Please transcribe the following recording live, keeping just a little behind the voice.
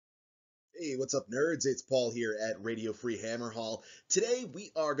Hey, what's up, nerds? It's Paul here at Radio Free Hammer Hall. Today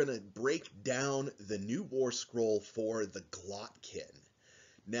we are going to break down the new war scroll for the Glottkin.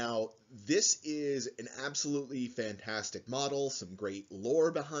 Now, this is an absolutely fantastic model, some great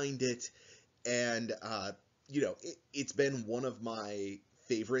lore behind it, and, it's been one of my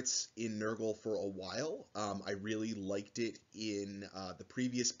favorites in Nurgle for a while. I really liked it in the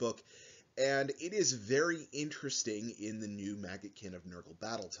previous book, and it is very interesting in the new Maggotkin of Nurgle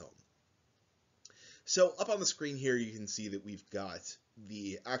Battletome. So up on the screen here, you can see that we've got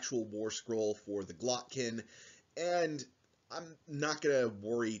the actual war scroll for the Glottkin, and I'm not going to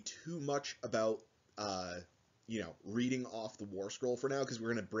worry too much about, reading off the war scroll for now, because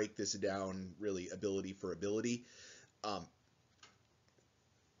we're going to break this down really ability for ability. I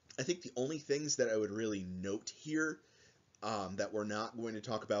think the only things that I would really note here that we're not going to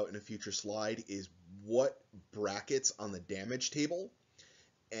talk about in a future slide is what brackets on the damage table,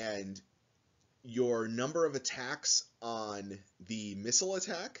 and your number of attacks on the missile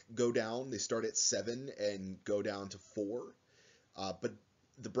attack go down. They start at 7 and go down to 4. But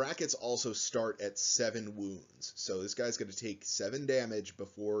the brackets also start at 7 wounds. So this guy's going to take 7 damage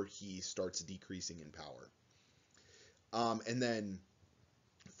before he starts decreasing in power. And then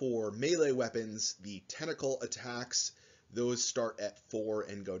for melee weapons, the tentacle attacks, those start at 4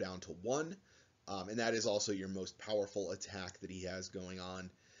 and go down to 1. And that is also your most powerful attack that he has going on.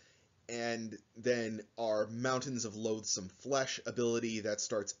 And then our Mountains of Loathsome Flesh ability, that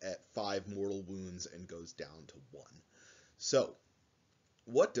starts at 5 mortal wounds and goes down to 1. So,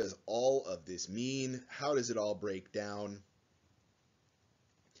 what does all of this mean? How does it all break down?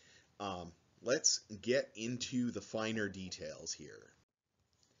 Let's get into the finer details here.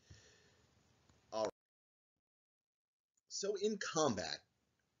 All right. So in combat,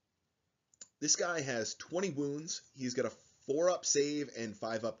 this guy has 20 wounds. He's got a 4-up save and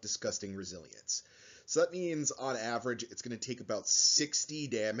 5-up disgusting resilience. So that means on average it's going to take about 60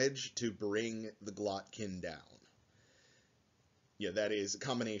 damage to bring the Glottkin down. That is a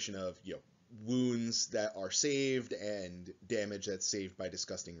combination of wounds that are saved and damage that's saved by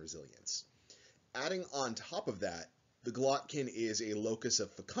disgusting resilience. Adding on top of that, the Glottkin is a locus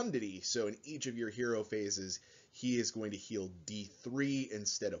of fecundity, so in each of your hero phases he is going to heal D3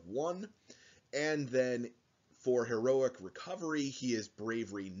 instead of 1, and then for heroic recovery, he is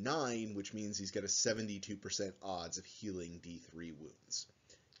bravery 9, which means he's got a 72% odds of healing D3 wounds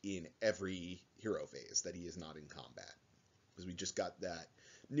in every hero phase that he is not in combat. Because we just got that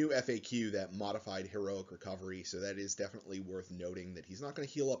new FAQ that modified heroic recovery, so that is definitely worth noting that he's not going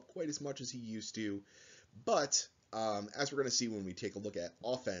to heal up quite as much as he used to. But as we're going to see when we take a look at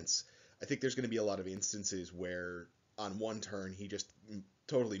offense, I think there's going to be a lot of instances where on one turn he just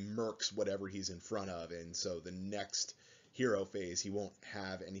totally murks whatever he's in front of, and so the next hero phase he won't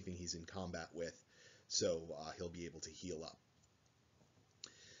have anything he's in combat with, so he'll be able to heal up.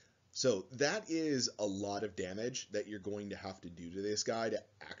 So that is a lot of damage that you're going to have to do to this guy to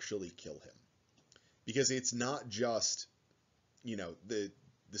actually kill him, because it's not just the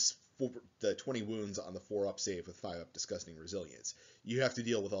 20 wounds on the 4-up save with 5-up disgusting resilience. You have to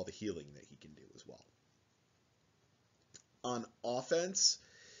deal with all the healing that he can do as well. On offense,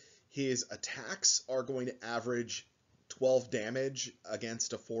 his attacks are going to average 12 damage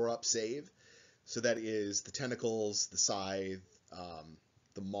against a 4-up save. So that is the tentacles, the scythe,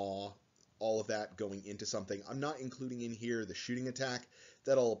 the maw, all of that going into something. I'm not including in here the shooting attack.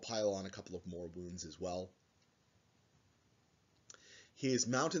 That'll pile on a couple of more wounds as well. His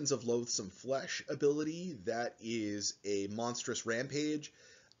Mountains of Loathsome Flesh ability, that is a monstrous rampage.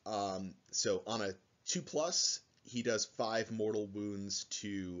 So on a 2+, he does 5 mortal wounds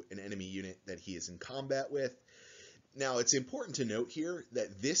to an enemy unit that he is in combat with. Now, it's important to note here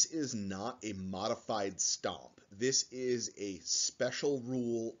that this is not a modified stomp. This is a special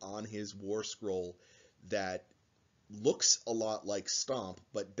rule on his war scroll that looks a lot like stomp,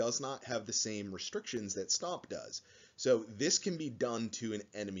 but does not have the same restrictions that stomp does. So this can be done to an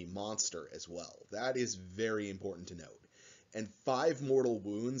enemy monster as well. That is very important to note. And 5 mortal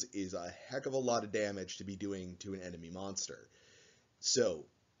wounds is a heck of a lot of damage to be doing to an enemy monster. So,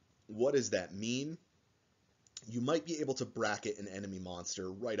 what does that mean? You might be able to bracket an enemy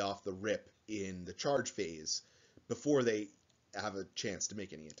monster right off the rip in the charge phase before they have a chance to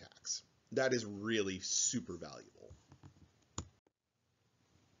make any attacks. That is really super valuable.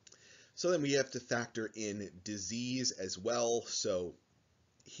 So then we have to factor in disease as well. So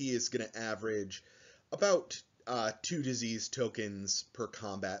he is going to average about 2 disease tokens per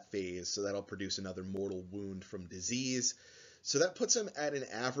combat phase, so that'll produce another mortal wound from disease. So that puts him at an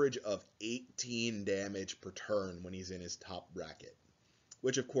average of 18 damage per turn when he's in his top bracket.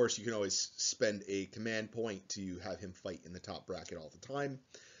 which of course you can always spend a command point to have him fight in the top bracket all the time,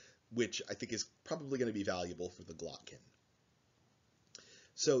 which I think is probably going to be valuable for the Glottkin.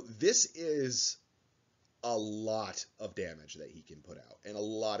 So this is a lot of damage that he can put out, and a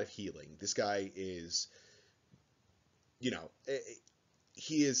lot of healing. This guy is, you know,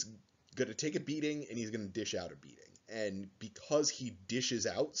 he is going to take a beating, and he's going to dish out a beating. And because he dishes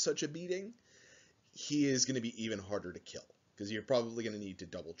out such a beating, he is going to be even harder to kill, because you're probably going to need to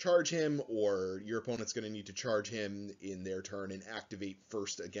double charge him, or your opponent's going to need to charge him in their turn and activate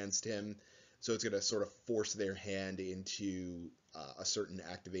first against him. So it's going to sort of force their hand into a certain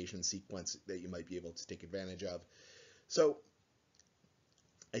activation sequence that you might be able to take advantage of. So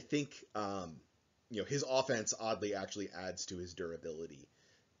I think his offense oddly actually adds to his durability,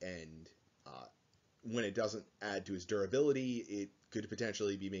 and when it doesn't add to his durability, it could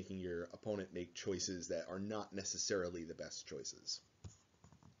potentially be making your opponent make choices that are not necessarily the best choices,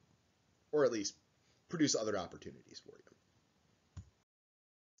 or at least produce other opportunities for you.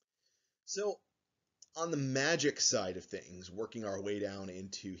 So on the magic side of things, working our way down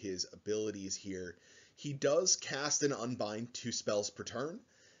into his abilities here, he does cast and unbind 2 spells per turn.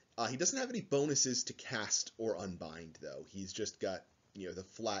 He doesn't have any bonuses to cast or unbind, though. He's just got, the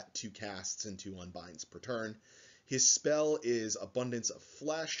flat 2 casts and 2 unbinds per turn. His spell is Abundance of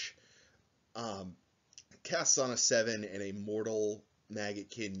Flesh. Casts on a 7, and a mortal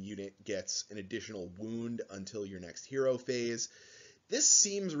Maggotkin unit gets an additional wound until your next hero phase. This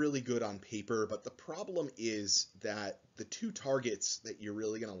seems really good on paper, but the problem is that the 2 targets that you're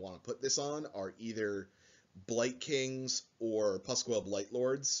really going to want to put this on are either Blight Kings or Puscoil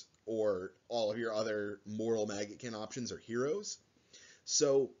Blightlords, or all of your other mortal Maggotkin options are heroes.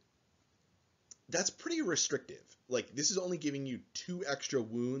 So that's pretty restrictive. Like, this is only giving you 2 extra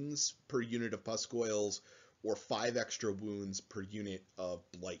wounds per unit of Puscoils, or 5 extra wounds per unit of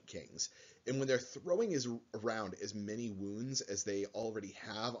Blight Kings. And when they're throwing around as many wounds as they already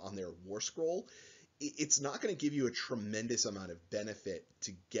have on their War Scroll, it's not going to give you a tremendous amount of benefit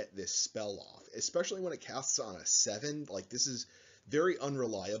to get this spell off, especially when it casts on a 7. Like, this is very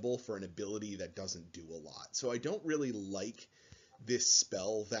unreliable for an ability that doesn't do a lot. So I don't really like this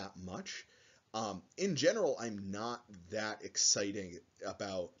spell that much. In general, I'm not that excited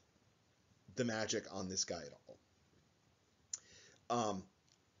about the magic on this guy at all.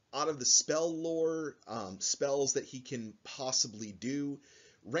 Out of the spell lore, spells that he can possibly do,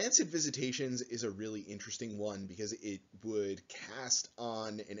 Rancid Visitations is a really interesting one, because it would cast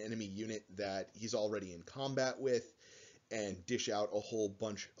on an enemy unit that he's already in combat with and dish out a whole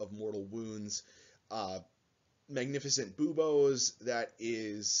bunch of mortal wounds. Magnificent Buboes, that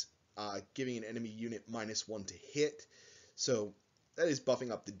is giving an enemy unit -1 to hit, so that is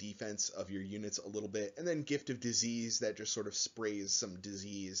buffing up the defense of your units a little bit. And then Gift of Disease, that just sort of sprays some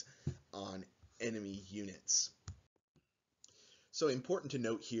disease on enemy units. So important to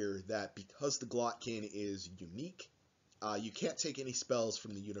note here that because the Glottkin is unique, you can't take any spells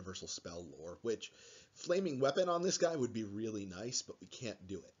from the Universal Spell lore, which Flaming Weapon on this guy would be really nice, but we can't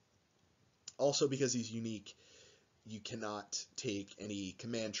do it. Also, because he's unique, you cannot take any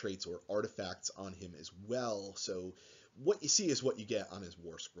command traits or artifacts on him as well, so what you see is what you get on his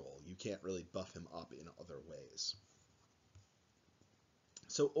War Scroll. You can't really buff him up in other ways.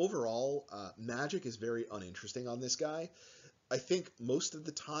 So overall, magic is very uninteresting on this guy. I think most of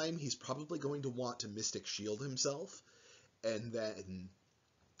the time he's probably going to want to Mystic Shield himself, and then,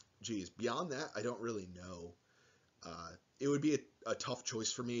 beyond that, I don't really know. It would be a tough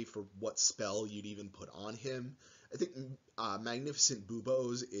choice for me for what spell you'd even put on him. I think Magnificent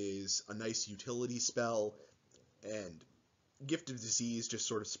Buboes is a nice utility spell, and Gift of Disease just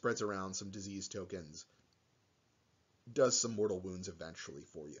sort of spreads around some disease tokens, does some mortal wounds eventually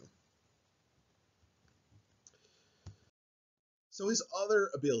for you. So his other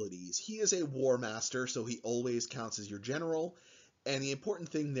abilities, he is a War Master, so he always counts as your general, and the important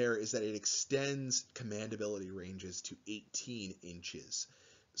thing there is that it extends command ability ranges to 18 inches.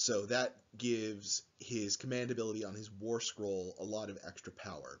 So that gives his command ability on his War Scroll a lot of extra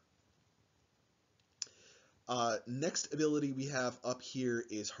power. Next ability we have up here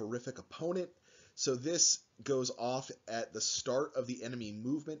is Horrific Opponent. So this goes off at the start of the enemy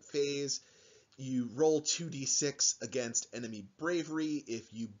movement phase. You roll 2d6 against enemy bravery.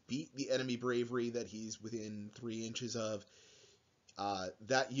 If you beat the enemy bravery that he's within 3 inches of,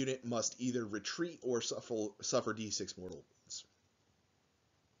 that unit must either retreat or suffer d6 mortal wounds.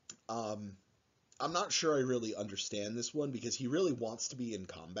 I'm not sure I really understand this one, because he really wants to be in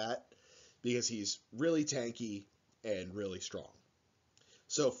combat, because he's really tanky and really strong.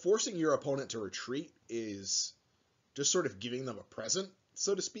 So forcing your opponent to retreat is just sort of giving them a present,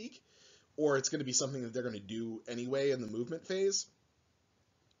 so to speak, or it's going to be something that they're going to do anyway in the movement phase.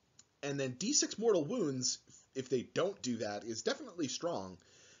 And then D6 mortal wounds, if they don't do that, is definitely strong,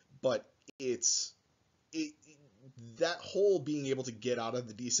 but that whole being able to get out of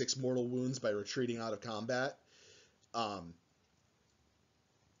the D6 mortal wounds by retreating out of combat, I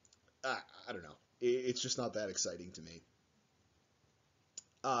don't know. It's just not that exciting to me.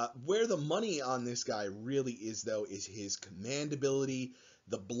 Where the money on this guy really is, though, is his command ability,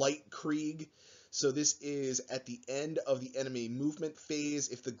 the Blight Krieg. So this is at the end of the enemy movement phase.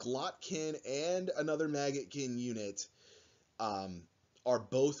 If the Glottkin and another Maggotkin unit are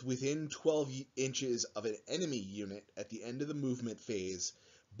both within 12 inches of an enemy unit at the end of the movement phase,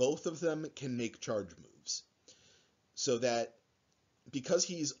 both of them can make charge moves. So that, because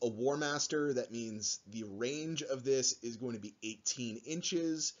he's a War Master, that means the range of this is going to be 18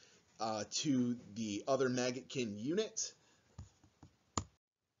 inches to the other Maggotkin unit.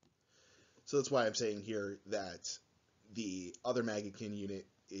 So that's why I'm saying here that the other Maggotkin unit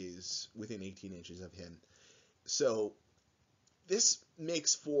is within 18 inches of him. So this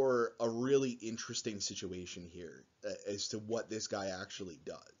makes for a really interesting situation here as to what this guy actually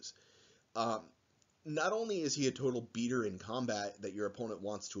does. Not only is he a total beater in combat that your opponent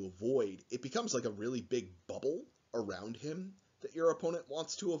wants to avoid, it becomes like a really big bubble around him that your opponent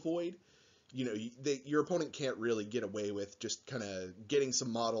wants to avoid. You know, your opponent can't really get away with just kind of getting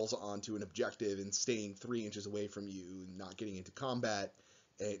some models onto an objective and staying 3 inches away from you, not getting into combat,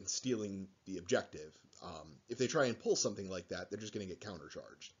 and stealing the objective. If they try and pull something like that, they're just going to get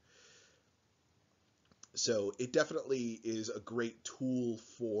countercharged. So it definitely is a great tool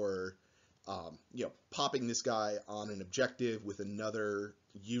for popping this guy on an objective with another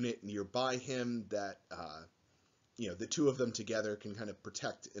unit nearby him that, the two of them together can kind of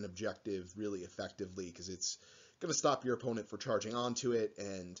protect an objective really effectively, because it's going to stop your opponent from charging onto it,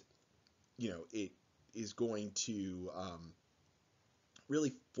 and, it is going to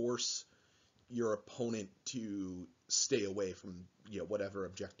really force your opponent to stay away from, whatever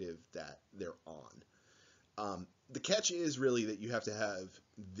objective that they're on. The catch is really that you have to have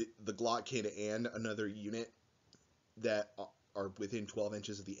the Glottkin and another unit that are within 12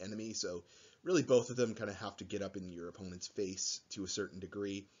 inches of the enemy, so really both of them kind of have to get up in your opponent's face to a certain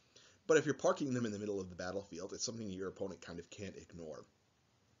degree. But if you're parking them in the middle of the battlefield, it's something your opponent kind of can't ignore.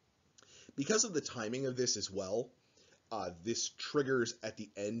 Because of the timing of this as well, this triggers at the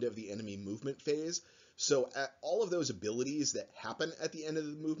end of the enemy movement phase. So all of those abilities that happen at the end of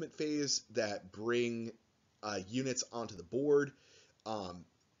the movement phase that bring units onto the board,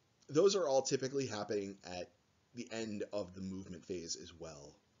 those are all typically happening at the end of the movement phase as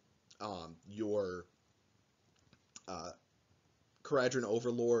well. Your Caradron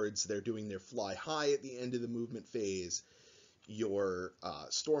Overlords, they're doing their fly high at the end of the movement phase. Your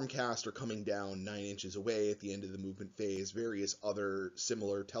Stormcast are coming down 9 inches away at the end of the movement phase. Various other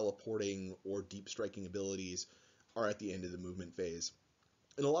similar teleporting or deep striking abilities are at the end of the movement phase.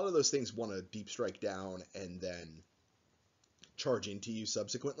 And a lot of those things want to deep strike down and then charge into you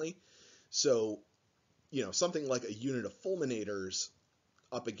subsequently. So, something like a unit of Fulminators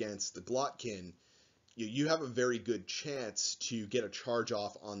up against the Glottkin, you have a very good chance to get a charge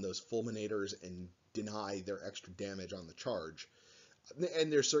off on those Fulminators and deny their extra damage on the charge.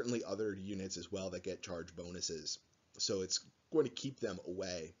 And there's certainly other units as well that get charge bonuses. So it's going to keep them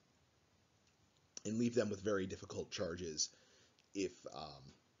away and leave them with very difficult charges if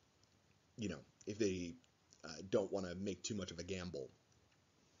they don't want to make too much of a gamble.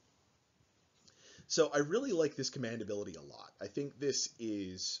 So I really like this command ability a lot. I think this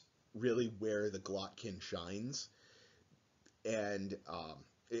is really where the Glottkin shines, and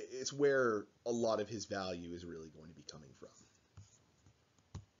it's where a lot of his value is really going to be coming from.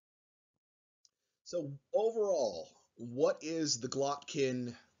 So overall, what is the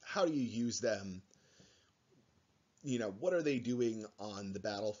Glottkin? How do you use them? What are they doing on the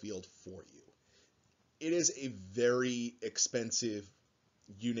battlefield for you? It is a very expensive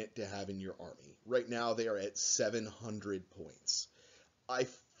unit to have in your army. Right now they are at 700 points. I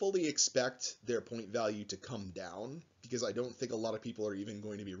fully expect their point value to come down, because I don't think a lot of people are even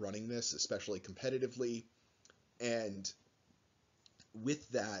going to be running this, especially competitively. And with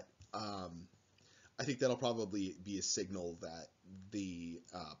that, I think that'll probably be a signal that the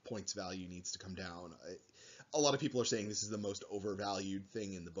points value needs to come down. A lot of people are saying this is the most overvalued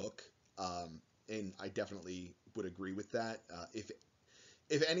thing in the book, and I definitely would agree with that.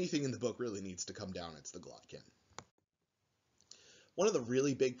 If anything in the book really needs to come down, it's the Glottkin. One of the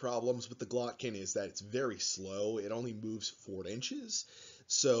really big problems with the Glottkin is that it's very slow. It only moves 4 inches.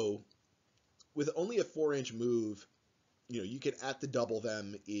 So with only a 4-inch move, you can at the double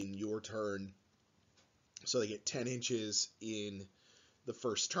them in your turn, so they get 10 inches in the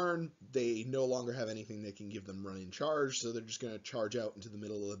first turn. They no longer have anything that can give them run and charge, so they're just going to charge out into the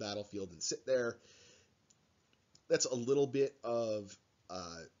middle of the battlefield and sit there. That's a little bit of,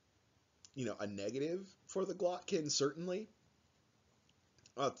 a negative for the Glottkin, certainly.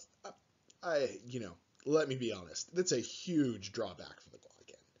 Let me be honest, that's a huge drawback for the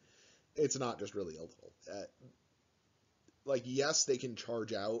Glottkin. It's not just really a little. Yes, they can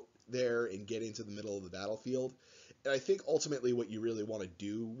charge out there and get into the middle of the battlefield. And I think ultimately what you really want to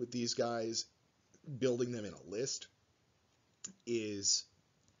do with these guys, building them in a list, is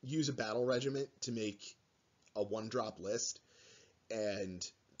use a battle regiment to make a one-drop list and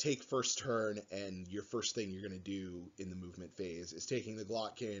take first turn, and your first thing you're going to do in the movement phase is taking the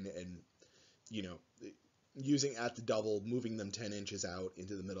Glottkin and, using at the double, moving them 10 inches out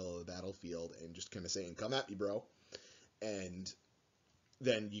into the middle of the battlefield and just kind of saying, come at me, bro. And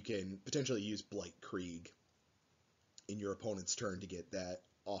then you can potentially use Blight Krieg in your opponent's turn to get that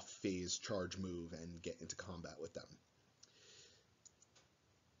off-phase charge move and get into combat with them.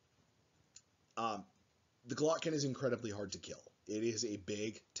 The Glottkin is incredibly hard to kill. It is a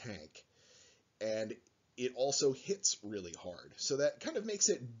big tank, and it also hits really hard. So that kind of makes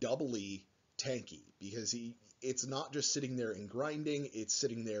it doubly tanky, because it's not just sitting there and grinding, it's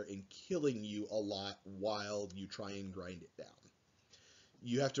sitting there and killing you a lot while you try and grind it down.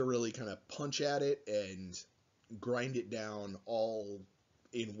 You have to really kind of punch at it and grind it down all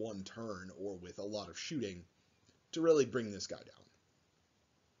in one turn or with a lot of shooting to really bring this guy down.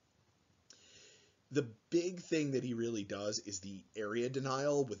 The big thing that he really does is the area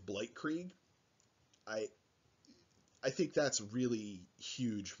denial with Blight Krieg. I think that's really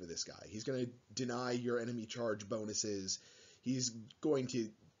huge for this guy. He's going to deny your enemy charge bonuses. He's going to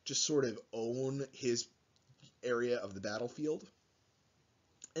just sort of own his area of the battlefield.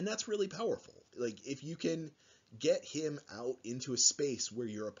 And that's really powerful. If you can get him out into a space where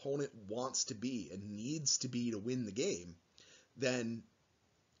your opponent wants to be and needs to be to win the game, then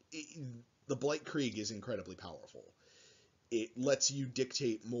the Blight Krieg is incredibly powerful. It lets you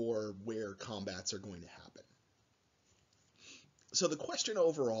dictate more where combats are going to happen. So the question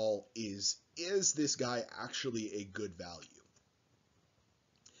overall is this guy actually a good value?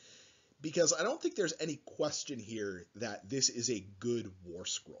 Because I don't think there's any question here that this is a good war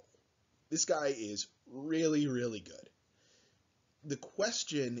scroll. This guy is really, really good. The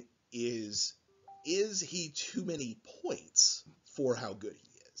question is he too many points for how good he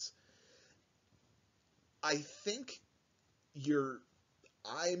is? I think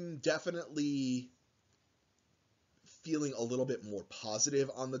I'm definitely feeling a little bit more positive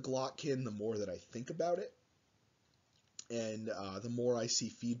on the Glottkin the more that I think about it. And the more I see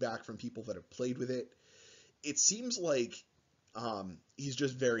feedback from people that have played with it, it seems like he's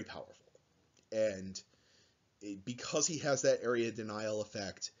just very powerful. And because he has that area denial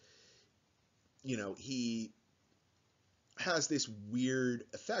effect, he has this weird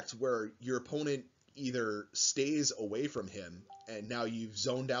effect where your opponent either stays away from him, and now you've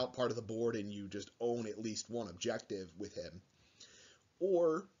zoned out part of the board and you just own at least one objective with him,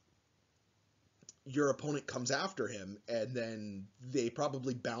 or your opponent comes after him and then they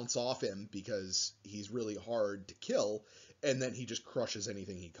probably bounce off him because he's really hard to kill, and then he just crushes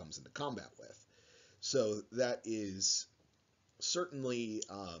anything he comes into combat with. So that is certainly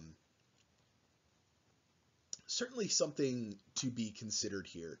something to be considered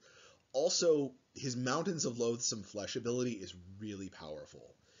here. Also, his Mountains of Loathsome Flesh ability is really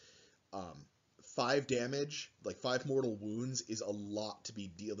powerful. 5 damage, 5 mortal wounds, is a lot to be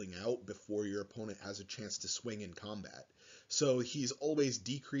dealing out before your opponent has a chance to swing in combat. So he's always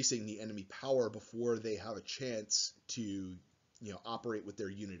decreasing the enemy power before they have a chance to, operate with their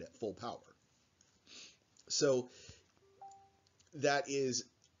unit at full power. So that is,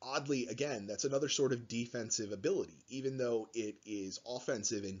 oddly, again, that's another sort of defensive ability. Even though it is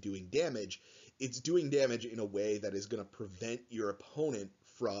offensive and doing damage, it's doing damage in a way that is going to prevent your opponent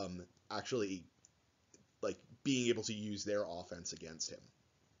from actually being able to use their offense against him.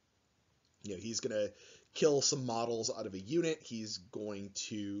 He's going to kill some models out of a unit. He's going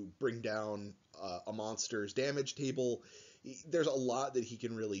to bring down a monster's damage table. There's a lot that he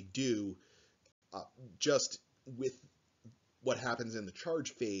can really do just with what happens in the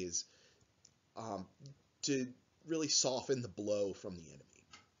charge phase to really soften the blow from the enemy.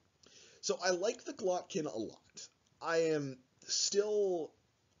 So I like the Glottkin a lot. I am still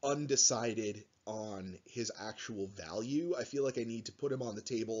undecided on his actual value. I feel like I need to put him on the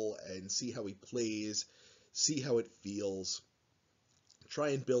table and see how he plays, see how it feels, try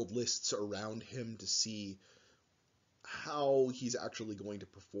and build lists around him to see how he's actually going to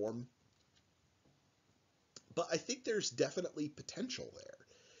perform. But I think there's definitely potential there.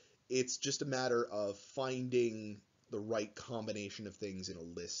 It's just a matter of finding the right combination of things in a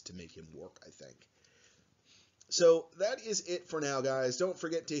list to make him work, I think. So that is it for now, guys. Don't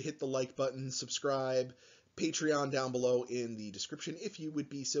forget to hit the like button, subscribe, Patreon down below in the description if you would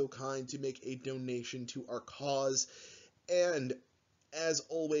be so kind to make a donation to our cause. And as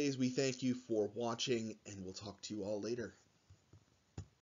always, we thank you for watching, and we'll talk to you all later.